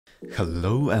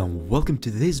Hello and welcome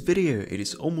to this video. It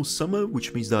is almost summer,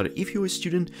 which means that if you're a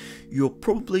student, you're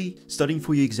probably studying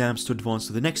for your exams to advance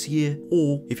to the next year,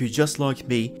 or if you're just like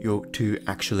me, you're to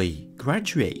actually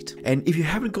graduate. And if you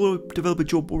haven't got a developer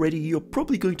job already, you're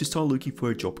probably going to start looking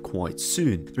for a job quite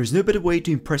soon. There's no better way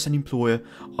to impress an employer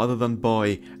other than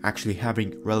by actually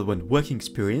having relevant working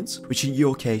experience, which in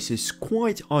your case is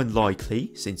quite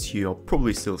unlikely since you're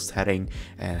probably still studying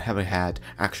and haven't had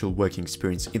actual working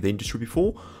experience in the industry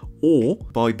before, or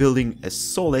by building a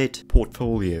solid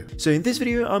portfolio. So in this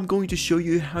video, I'm going to show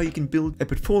you how you can build a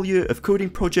portfolio of coding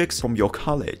projects from your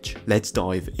college. Let's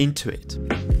dive into it.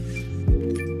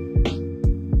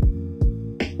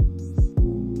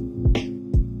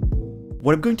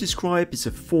 What I'm going to describe is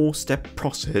a 4-step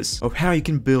process of how you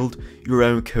can build your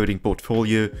own coding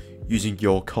portfolio using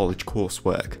your college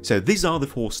coursework. So these are the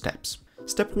 4 steps.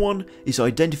 Step 1 is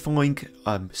identifying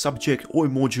a subject or a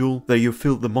module that you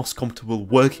feel the most comfortable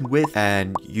working with,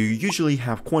 and you usually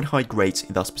have quite high grades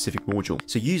in that specific module.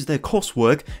 So use the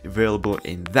coursework available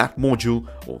in that module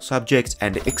or subject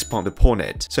and expand upon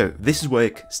it. So this is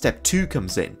where step 2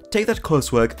 comes in. Take that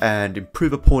coursework and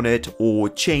improve upon it or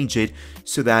change it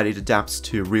so that it adapts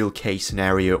to a real case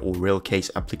scenario or real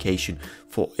case application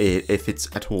for it, if it's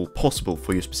at all possible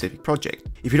for your specific project.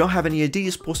 If you don't have any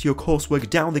ideas, post your coursework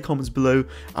down in the comments below.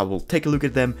 I will take a look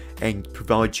at them and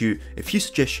provide you a few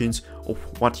suggestions of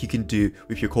what you can do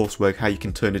with your coursework, how you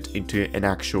can turn it into an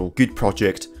actual good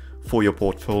project for your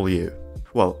portfolio.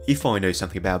 Well, if I know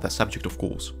something about that subject, of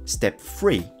course. Step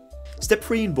 3. Step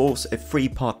 3 involves a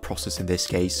 3-part process in this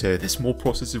case, so there's more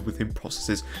processes within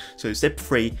processes. So step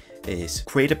 3 is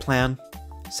create a plan,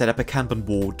 set up a Kanban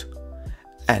board,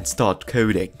 and start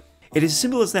coding. It is as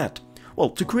simple as that. Well,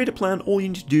 to create a plan, all you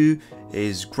need to do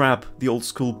is grab the old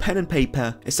school pen and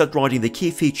paper and start writing the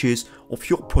key features of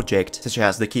your project, such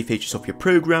as the key features of your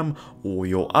program or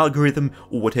your algorithm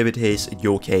or whatever it is. In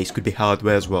your case, could be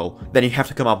hardware as well. Then you have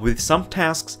to come up with some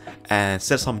tasks and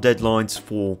set some deadlines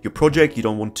for your project. You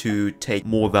don't want to take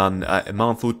more than a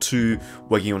month or 2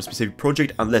 working on a specific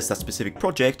project unless that specific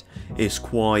project is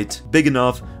quite big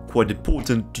enough, quite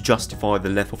important to justify the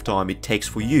length of time it takes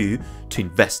for you to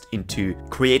invest into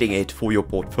creating it for your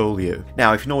portfolio.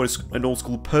 Now, if you're not an old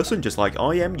school person just like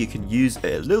I am, you can use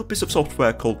a little piece of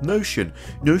software called Notion.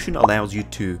 Notion allows you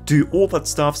to do all that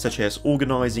stuff, such as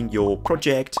organizing your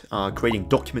project, creating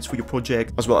documents for your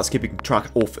project, as well as keeping track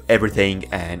of everything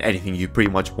and anything you pretty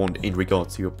much want in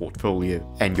regards to your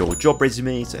portfolio and your job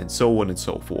resumes and so on and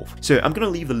so forth. So I'm gonna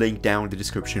leave the link down in the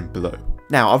description below.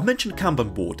 Now, I've mentioned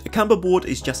Kanban Board. A Kanban Board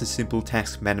is just a simple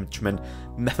task management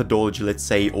methodology, let's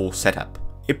say, or setup.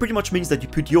 It pretty much means that you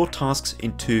put your tasks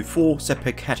into 4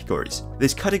 separate categories.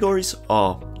 These categories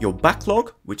are your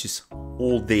backlog, which is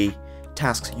all the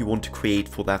tasks you want to create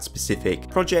for that specific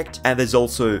project, and there's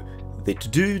also the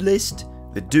to-do list,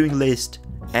 the doing list,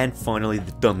 and finally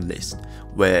the done list,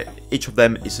 where each of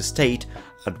them is a state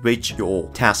at which your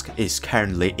task is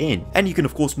currently in. And you can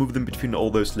of course move them between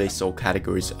all those lists or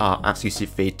categories as you see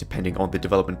fit, depending on the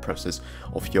development process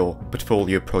of your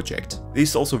portfolio project. This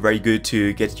is also very good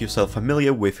to get yourself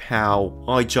familiar with how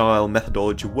agile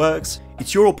methodology works.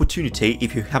 It's your opportunity,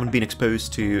 if you haven't been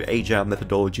exposed to agile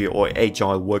methodology or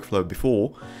agile workflow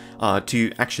before,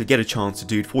 to actually get a chance to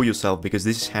do it for yourself, because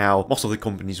this is how most of the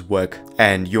companies work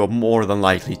and you're more than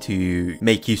likely to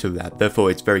make use of that.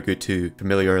 Therefore, it's very good to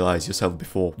familiarize yourself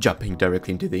before jumping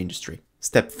directly into the industry.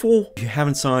 Step 4, if you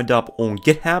haven't signed up on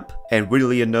GitHub and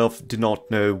weirdly enough do not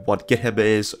know what GitHub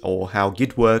is or how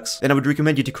Git works, then I would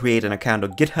recommend you to create an account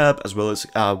on GitHub, as well as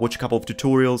watch a couple of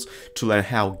tutorials to learn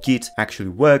how Git actually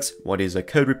works, what is a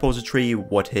code repository,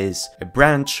 what is a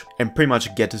branch, and pretty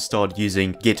much get to start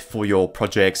using Git for your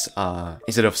projects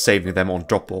instead of saving them on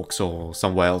Dropbox or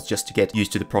somewhere else, just to get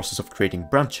used to the process of creating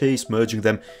branches, merging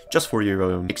them, just for your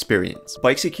own experience. By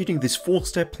executing this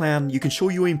 4-step plan, you can show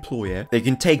your employer that you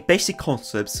can take basic concepts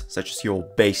such as your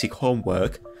basic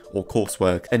homework or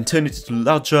coursework and turn it into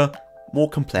larger, more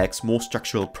complex, more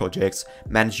structural projects,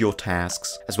 manage your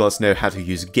tasks, as well as know how to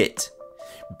use Git.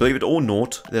 Believe it or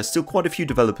not, there's still quite a few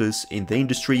developers in the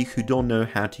industry who don't know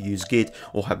how to use Git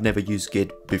or have never used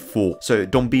Git before. So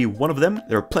don't be one of them.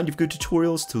 There are plenty of good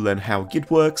tutorials to learn how Git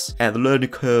works, and the learning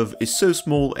curve is so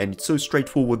small and it's so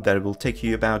straightforward that it will take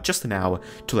you about just an hour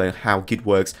to learn how Git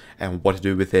works and what to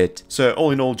do with it. So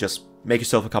all in all, just make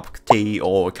yourself a cup of tea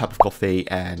or a cup of coffee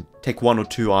and take 1 or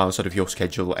 2 hours out of your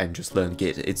schedule and just learn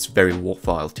Git. It's very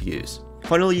worthwhile to use.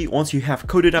 Finally, once you have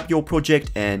coded up your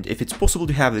project, and if it's possible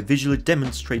to have a visually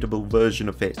demonstrable version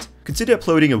of it, consider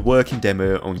uploading a working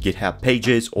demo on GitHub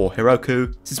Pages or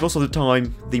Heroku, since most of the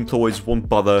time, the employees won't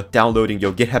bother downloading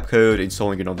your GitHub code,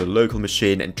 installing it on the local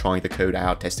machine, and trying the code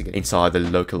out, testing it inside the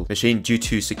local machine due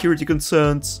to security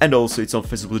concerns, and also it's not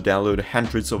feasible to download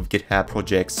hundreds of GitHub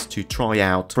projects to try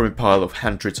out from a pile of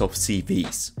hundreds of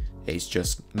CVs. It's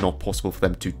just not possible for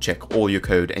them to check all your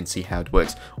code and see how it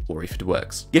works, or if it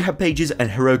works. GitHub Pages and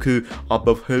Heroku are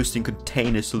both hosting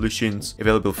container solutions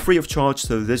available free of charge,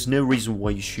 so there's no reason why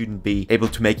you shouldn't be able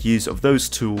to make use of those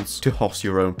tools to host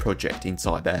your own project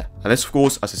inside there. Unless, of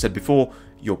course, as I said before,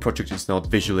 your project is not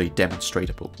visually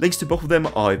demonstratable. Links to both of them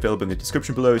are available in the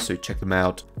description below, so check them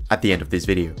out at the end of this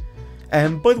video.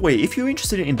 And by the way, if you're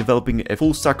interested in developing a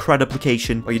full-stack CRUD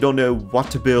application, or you don't know what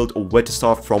to build or where to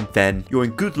start from, then you're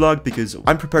in good luck, because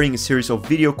I'm preparing a series of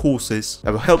video courses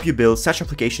that will help you build such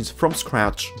applications from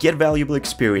scratch, get valuable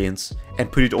experience,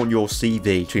 and put it on your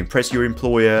CV to impress your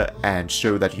employer and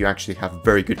show that you actually have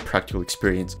very good practical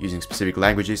experience using specific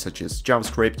languages such as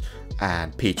JavaScript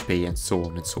and PHP and so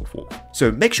on and so forth.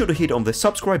 So make sure to hit on the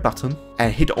subscribe button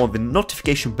and hit on the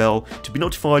notification bell to be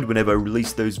notified whenever I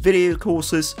release those video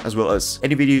courses, as well as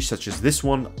any videos such as this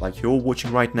one, like you're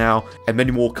watching right now, and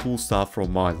many more cool stuff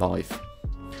from my life.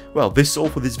 Well, this is all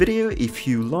for this video. If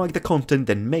you like the content,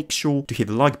 then make sure to hit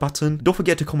the like button. Don't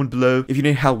forget to comment below if you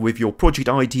need help with your project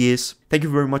ideas. Thank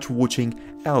you very much for watching,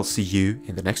 and I'll see you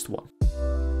in the next one.